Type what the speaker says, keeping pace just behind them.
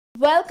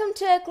Welcome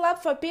to a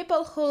club for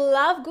people who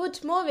love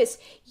good movies.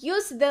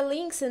 Use the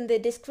links in the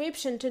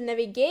description to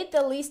navigate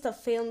the list of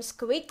films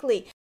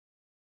quickly.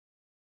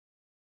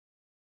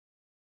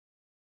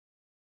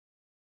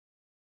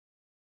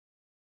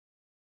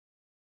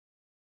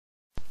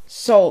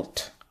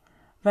 Salt.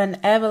 When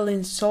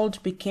Evelyn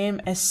Salt became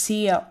a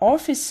CIA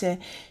officer,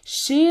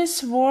 she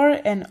swore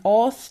an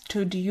oath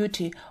to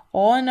duty,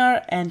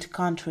 honor, and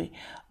country.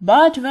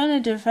 But when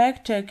a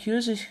defector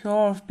accuses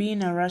her of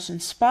being a Russian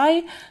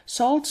spy,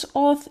 Salt's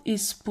oath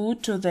is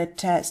put to the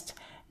test.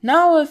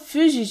 Now a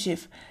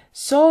fugitive,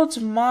 Salt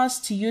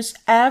must use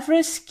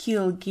every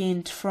skill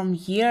gained from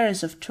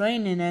years of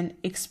training and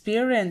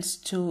experience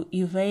to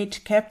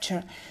evade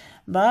capture.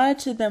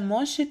 But the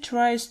more she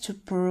tries to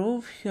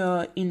prove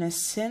her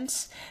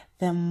innocence,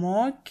 the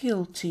more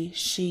guilty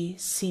she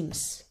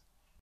seems.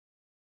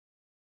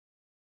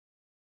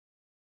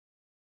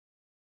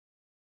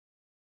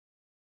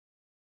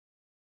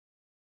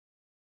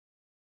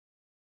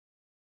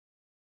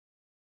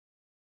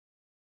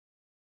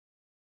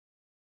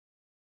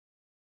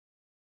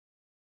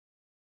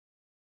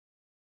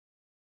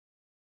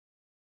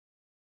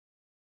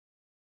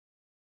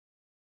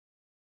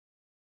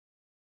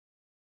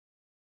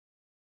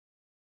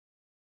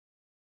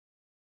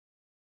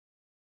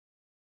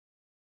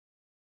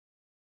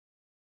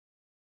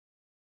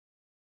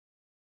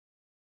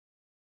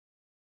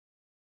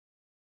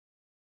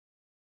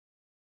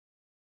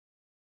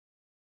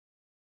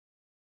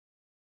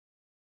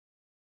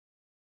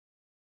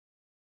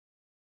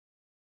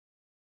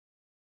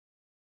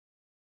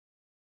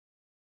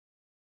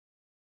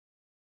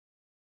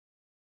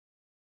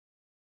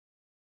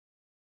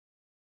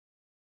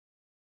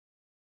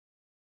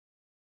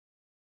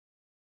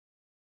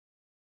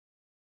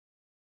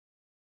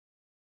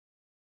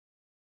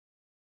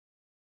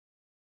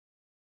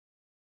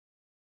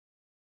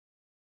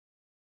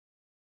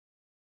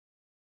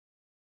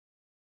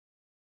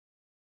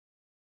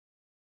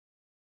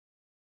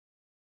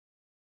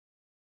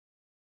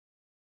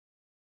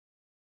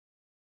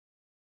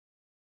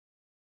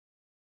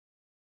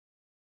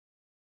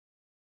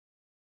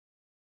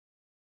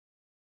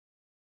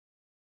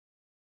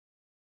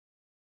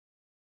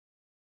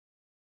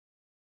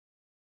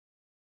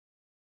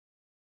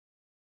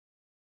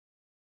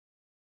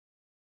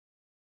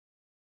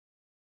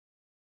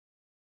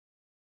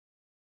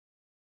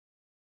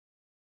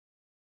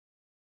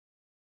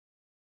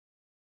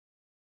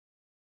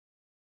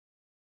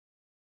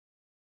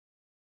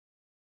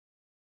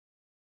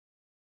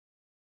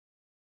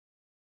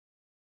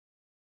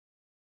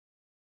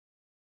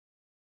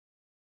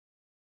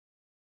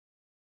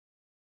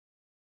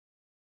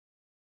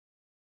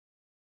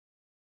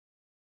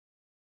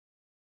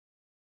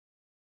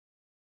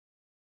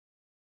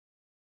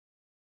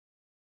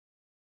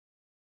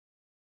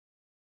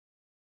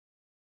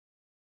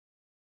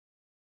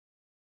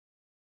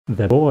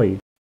 The boy.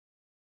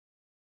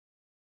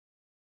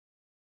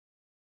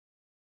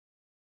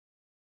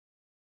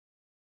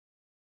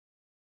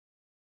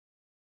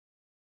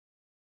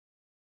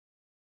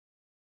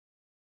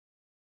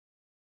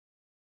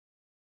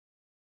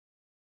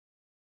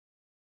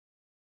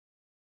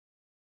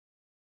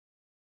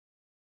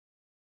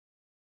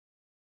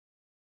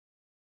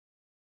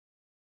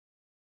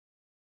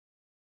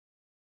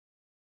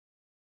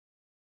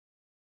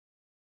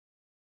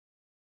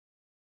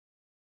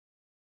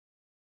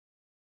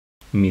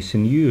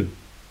 Missing You.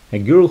 A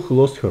girl who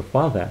lost her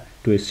father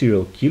to a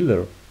serial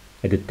killer,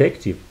 a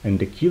detective and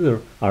a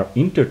killer are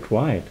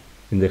intertwined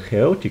in a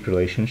chaotic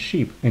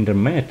relationship and are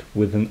met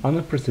with an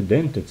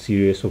unprecedented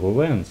series of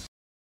events.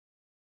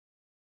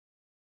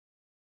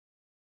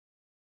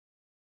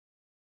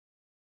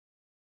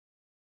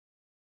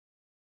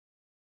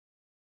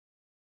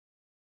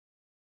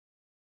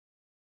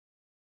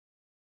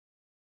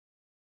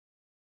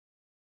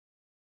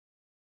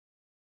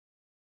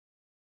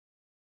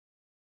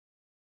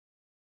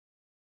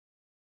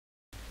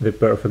 The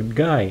perfect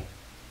guy.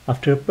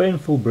 After a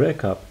painful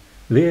breakup,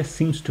 Leah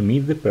seems to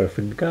meet the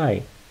perfect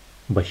guy,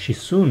 but she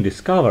soon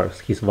discovers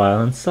his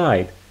violent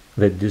side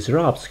that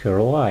disrupts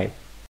her life.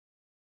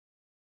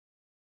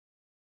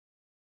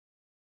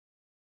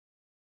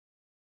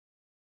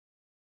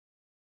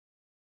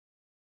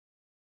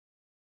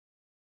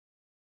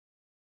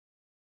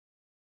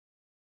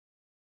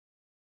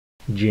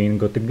 Jane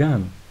got a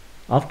gun.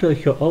 After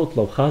her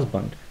outlaw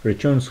husband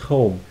returns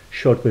home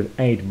shot with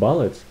 8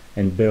 bullets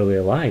and barely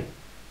alive,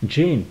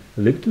 Jane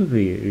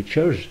reluctantly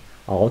reaches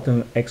out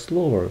an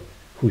ex-lover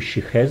who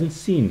she hasn't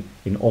seen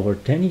in over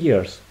 10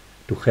 years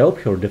to help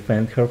her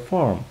defend her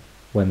farm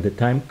when the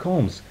time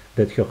comes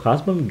that her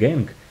husband's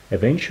gang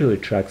eventually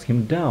tracks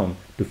him down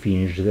to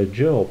finish the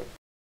job.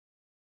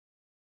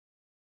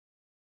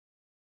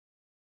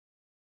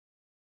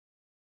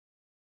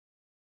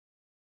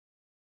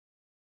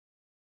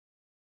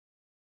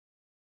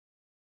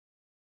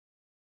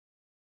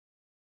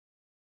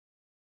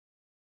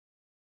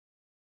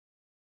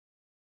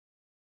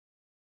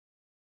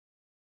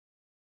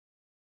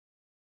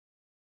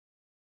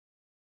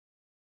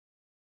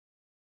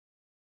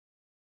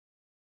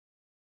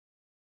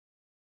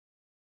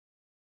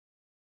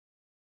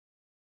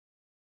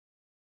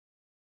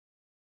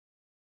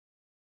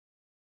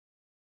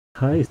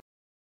 Hi.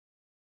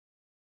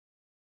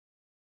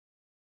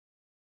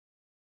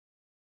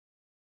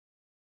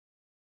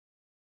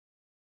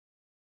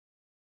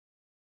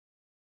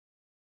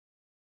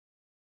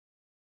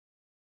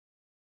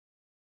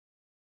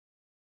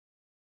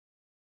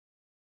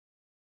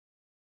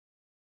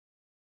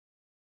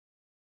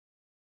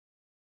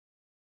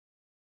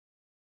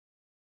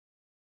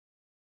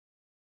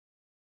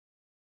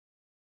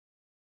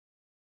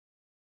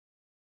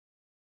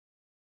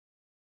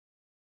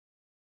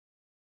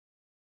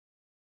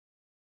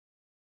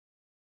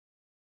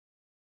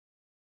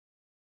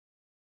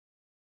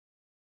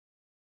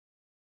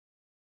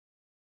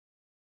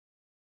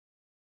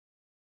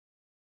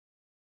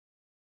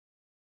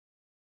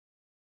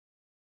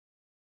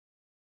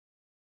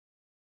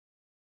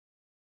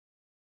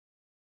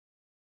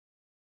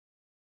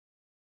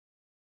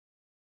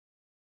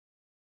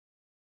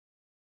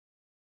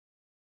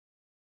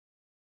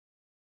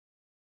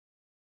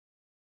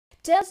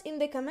 Tell us in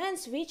the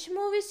comments which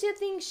movies you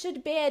think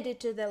should be added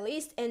to the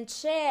list and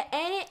share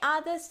any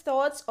other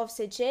thoughts or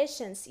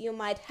suggestions you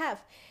might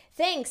have.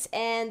 Thanks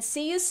and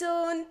see you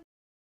soon!